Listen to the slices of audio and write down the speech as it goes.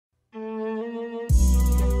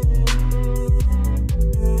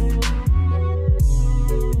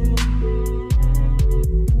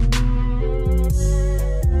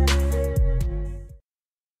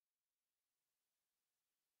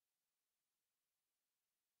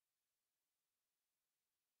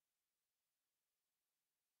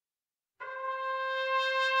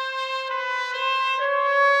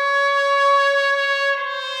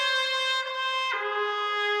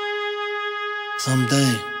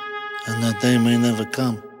Someday, and that day may never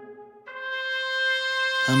come,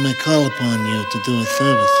 I may call upon you to do a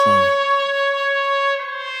service for me.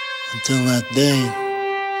 Until that day,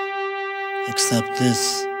 accept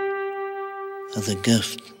this as a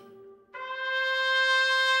gift.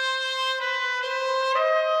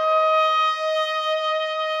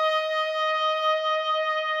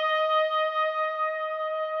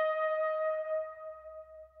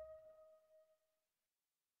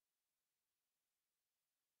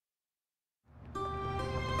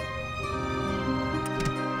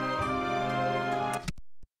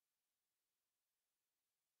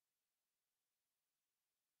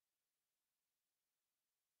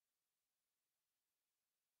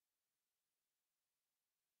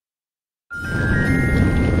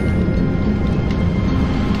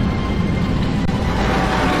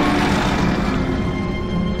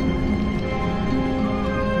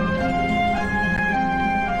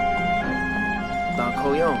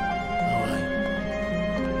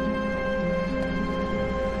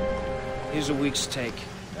 Here's a week's take.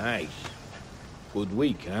 Nice. Good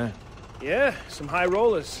week, huh? Yeah, some high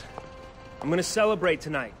rollers. I'm gonna celebrate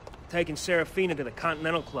tonight. Taking Serafina to the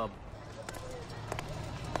Continental Club.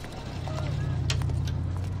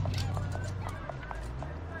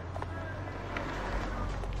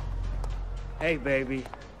 Hey, baby.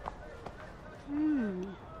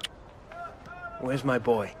 Where's my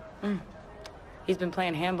boy? He's been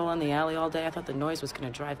playing handball in the alley all day. I thought the noise was gonna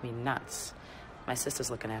drive me nuts. My sister's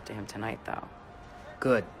looking after him tonight, though.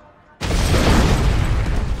 Good.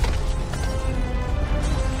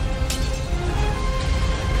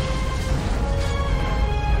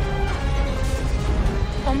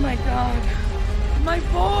 Oh my God. My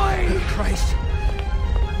boy! Christ.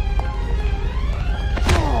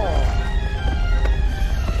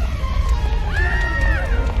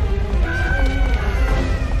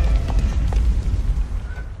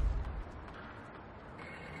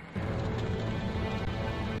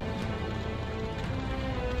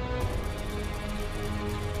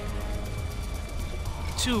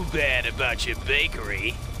 Too bad about your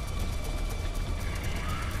bakery.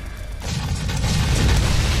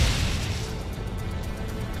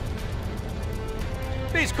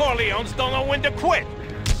 These Corleones don't know when to quit.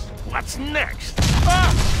 What's next?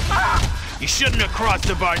 You shouldn't have crossed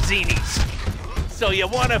the Barzinis. So you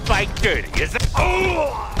want to fight dirty, is it?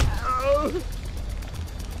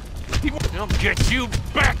 I'll get you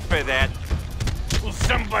back for that. Well,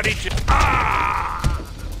 somebody should...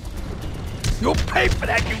 You'll pay for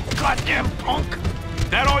that, you goddamn punk!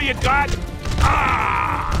 That all you got?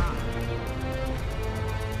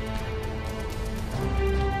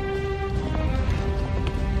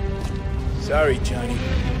 Sorry, Johnny.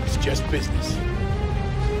 It's just business.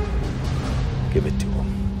 Give it to him.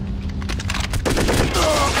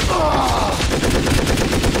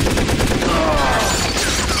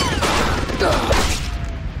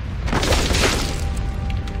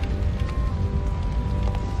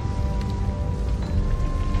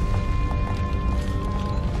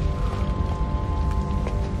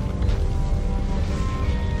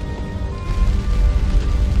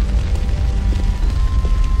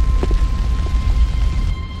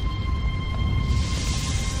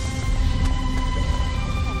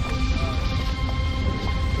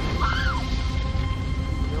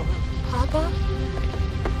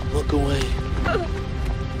 Look away. You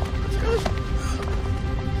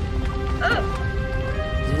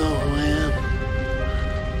know who I am.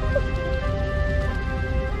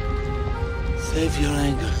 Save your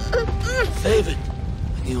anger. Save it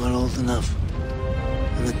when you are old enough.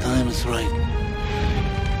 When the time is right.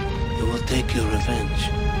 You will take your revenge.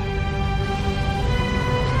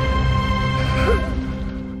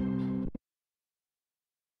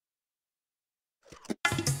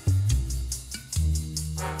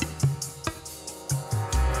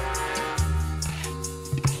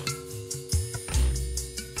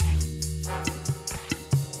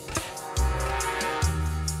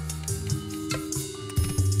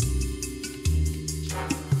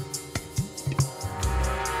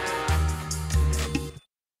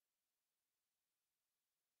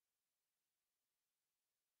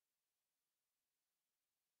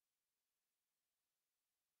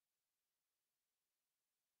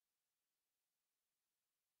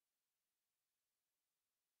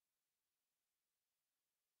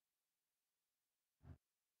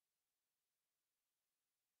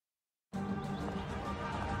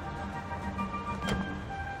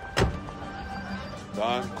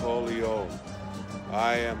 Don Corleone,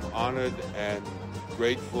 I am honored and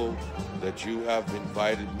grateful that you have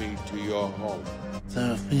invited me to your home.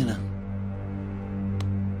 Serafina.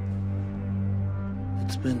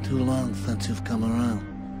 It's been too long since you've come around.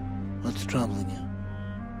 What's troubling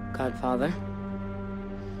you? Godfather?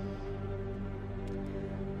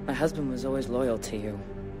 My husband was always loyal to you.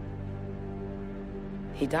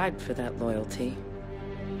 He died for that loyalty.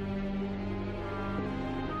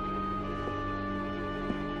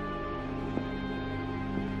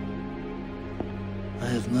 I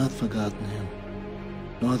have not forgotten him,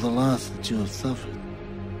 nor the loss that you have suffered.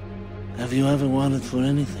 Have you ever wanted for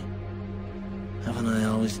anything? Haven't I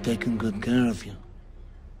always taken good care of you?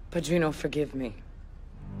 Padrino, forgive me.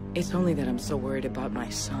 It's only that I'm so worried about my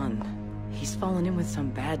son. He's fallen in with some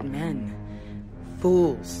bad men.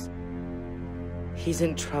 Fools. He's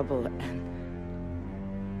in trouble and...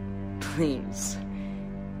 Please.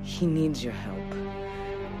 He needs your help.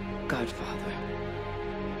 Godfather.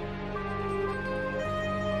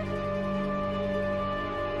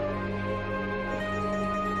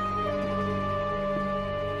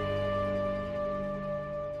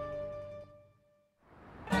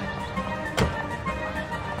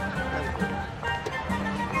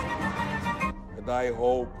 And I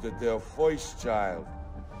hope that their first child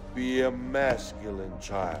be a masculine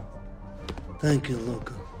child. Thank you,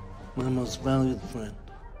 Luca. My most valued friend.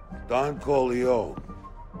 Don Corleone,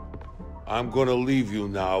 I'm gonna leave you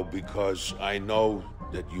now because I know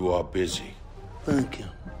that you are busy. Thank you.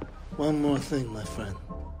 One more thing, my friend.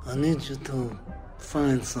 I need you to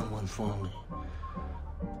find someone for me.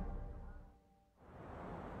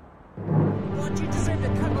 Want you deserve to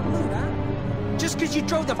cut the loot, huh? Just because you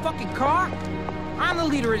drove the fucking car? I'm the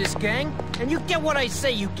leader of this gang, and you get what I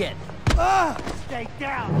say you get. Stay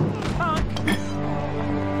down, punk!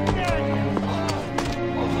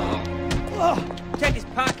 Check his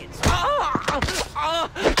pockets.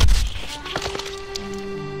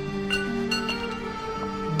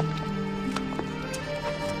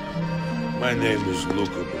 My name is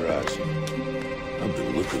Luca Brasi. I've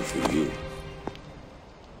been looking for you.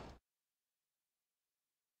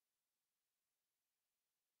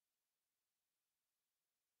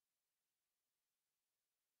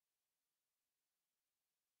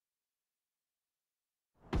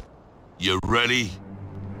 You ready?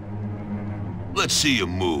 Let's see your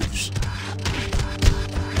moves.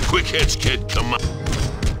 Quick hits, kid, come on.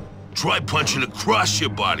 Try punching across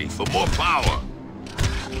your body for more power.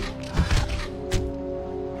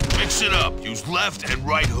 Mix it up. Use left and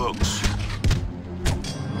right hooks.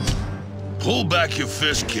 Pull back your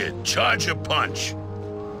fist, kid. Charge your punch.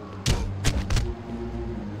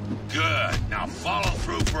 Good. Now follow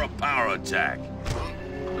through for a power attack.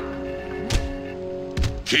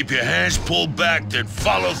 Keep your hands pulled back, then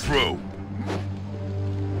follow through.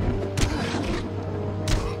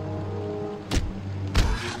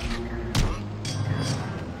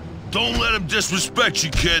 Don't let him disrespect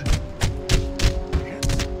you, kid.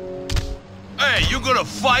 Hey, you gonna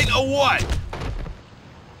fight or what?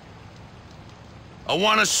 I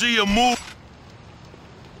wanna see you move.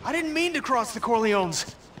 I didn't mean to cross the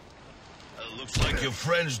Corleones. Looks like your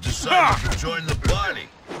friends decided to join the party.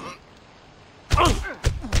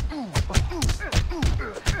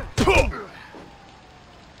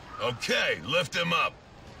 Okay, lift him up.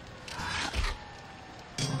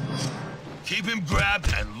 Keep him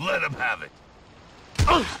grabbed and let him have it.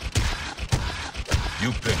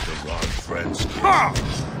 You picked the wrong friends,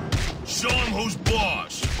 kid. Show him who's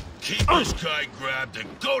boss. Keep this guy grabbed and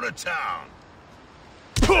go to town.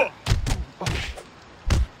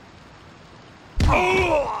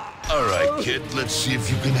 All right, kid, let's see if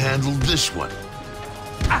you can handle this one.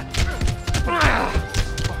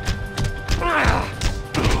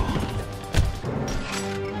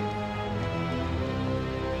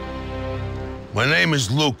 My name is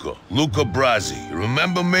Luca Brasi. You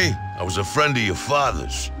remember me? I was a friend of your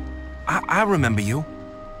father's. I remember you.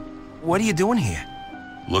 What are you doing here?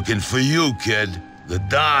 Looking for you, kid. The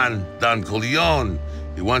Don Corleone.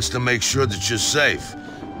 He wants to make sure that you're safe.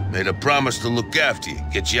 Made a promise to look after you,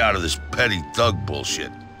 get you out of this petty thug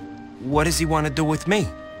bullshit. What does he want to do with me?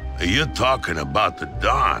 Hey, you're talking about the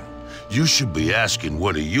Don. You should be asking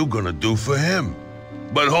what are you gonna do for him?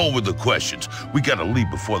 But hold with the questions. We gotta leave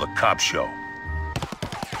before the cops show.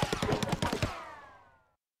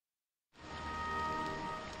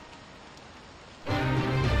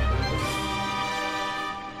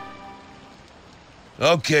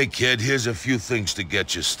 Okay, kid, here's a few things to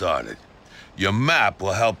get you started. Your map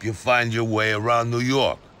will help you find your way around New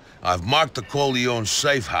York. I've marked the Corleone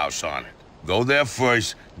safe house on it. Go there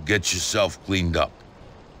first, get yourself cleaned up.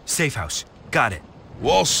 Safe house. Got it.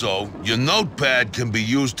 Also, your notepad can be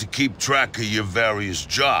used to keep track of your various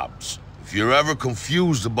jobs. If you're ever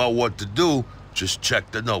confused about what to do, just check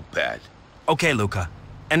the notepad. Okay, Luca.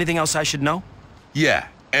 Anything else I should know? Yeah,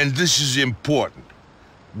 And this is important.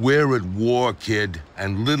 We're at war, kid,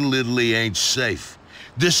 and Little Italy ain't safe.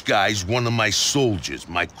 This guy's one of my soldiers,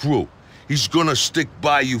 my crew. He's gonna stick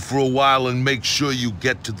by you for a while and make sure you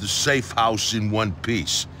get to the safe house in one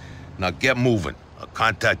piece. Now get moving. I'll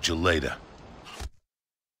contact you later.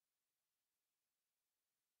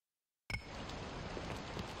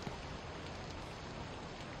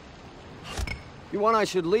 You want I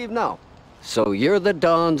should leave now? So you're the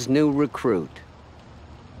Don's new recruit.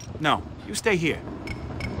 No, you stay here.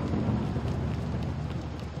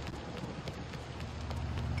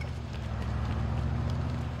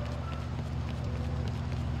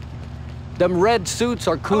 Them red suits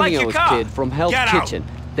are I like your Cunio's car. kid from Hell's Get out. Kitchen.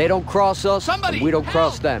 They don't cross us, Somebody, and we don't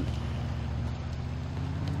cross help. them.